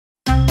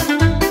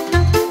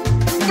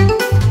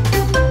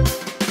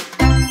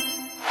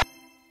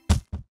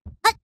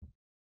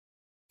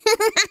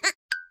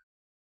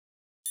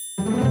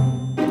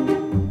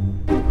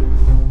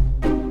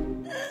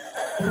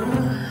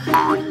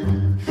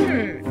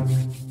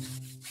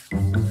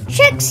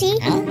Foxy,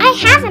 I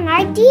have an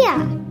idea.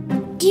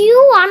 Do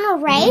you want to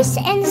race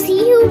and see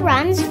who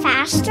runs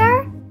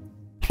faster?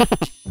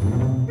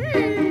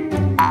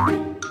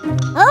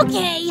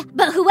 Okay,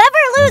 but whoever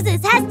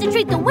loses has to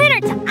treat the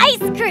winner to ice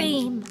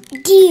cream.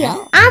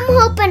 Deal. I'm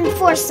hoping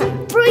for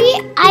some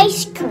free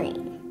ice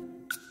cream.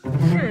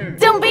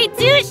 Don't be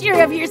too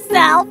sure of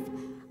yourself.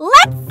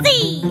 Let's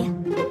see.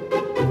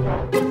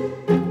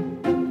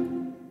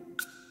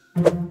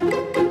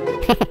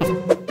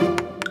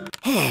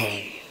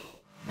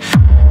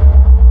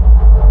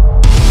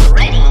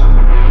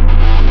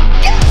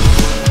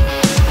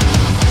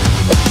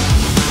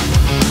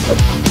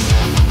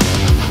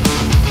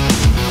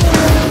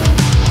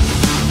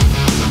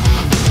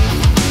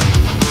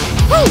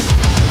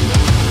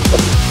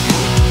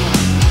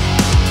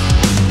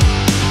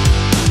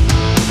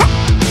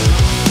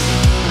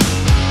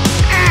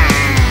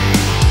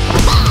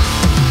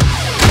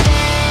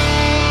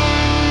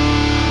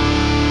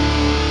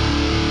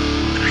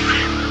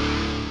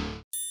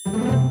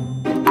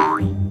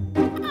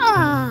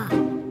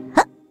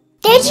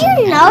 Did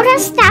you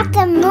notice that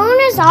the moon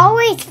is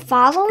always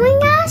following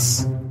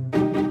us?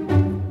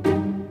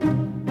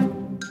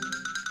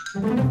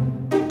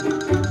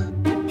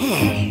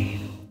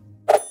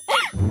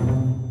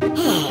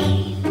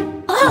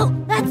 Oh,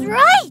 that's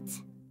right!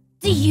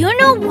 Do you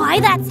know why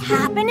that's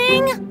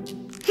happening?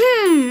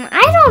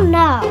 I don't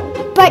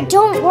know. But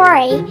don't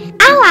worry,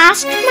 I'll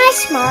ask my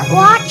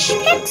smartwatch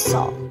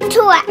Pixel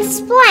to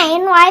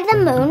explain why the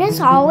moon is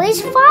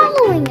always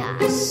following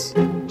us.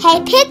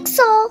 Hey,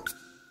 Pixel!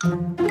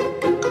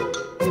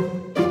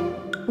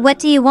 What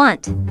do you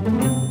want?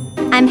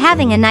 I'm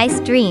having a nice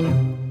dream.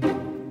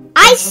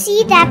 I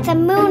see that the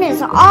moon is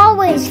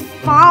always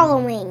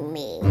following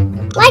me,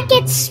 like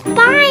it's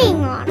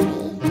spying on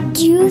me.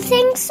 Do you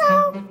think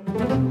so?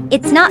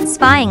 It's not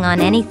spying on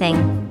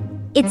anything.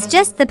 It's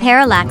just the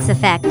parallax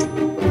effect.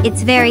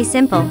 It's very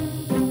simple.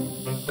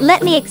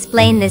 Let me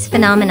explain this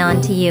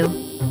phenomenon to you.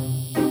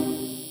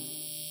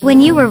 When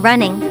you were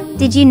running,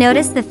 did you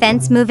notice the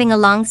fence moving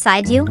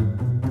alongside you?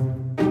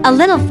 A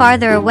little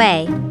farther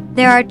away,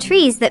 there are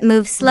trees that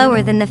move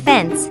slower than the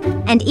fence,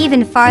 and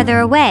even farther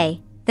away,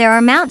 there are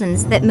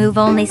mountains that move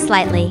only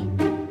slightly.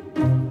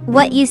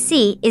 What you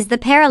see is the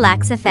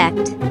parallax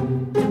effect.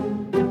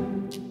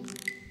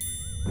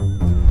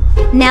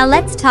 Now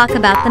let's talk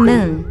about the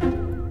moon.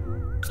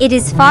 It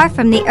is far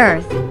from the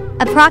Earth,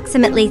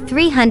 approximately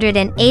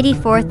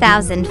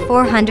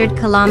 384,400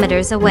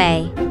 kilometers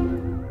away.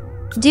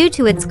 Due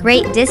to its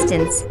great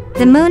distance,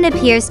 the moon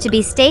appears to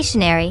be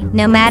stationary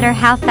no matter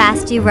how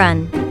fast you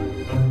run.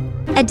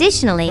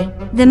 Additionally,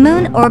 the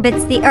moon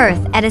orbits the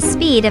Earth at a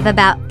speed of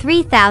about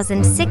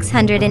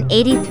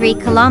 3,683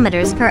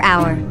 kilometers per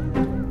hour.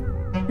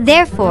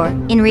 Therefore,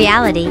 in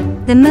reality,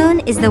 the moon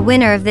is the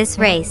winner of this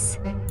race.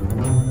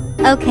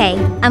 Okay,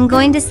 I'm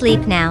going to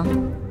sleep now.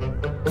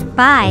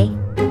 Bye.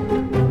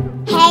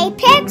 Hey,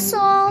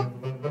 Pixel!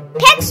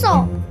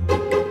 Pixel!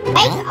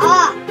 Wake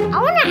up!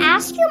 I want to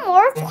ask you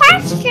more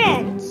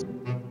questions.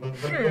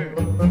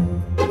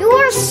 You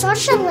are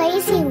such a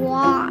lazy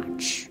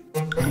watch.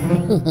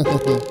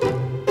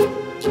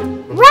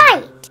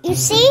 Right! You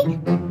see?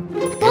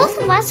 Both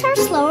of us are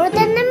slower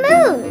than the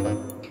moon.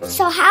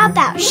 So how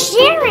about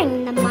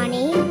sharing the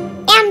money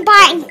and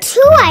buying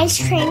 2 ice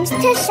creams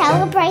to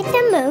celebrate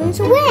the moon's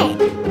win?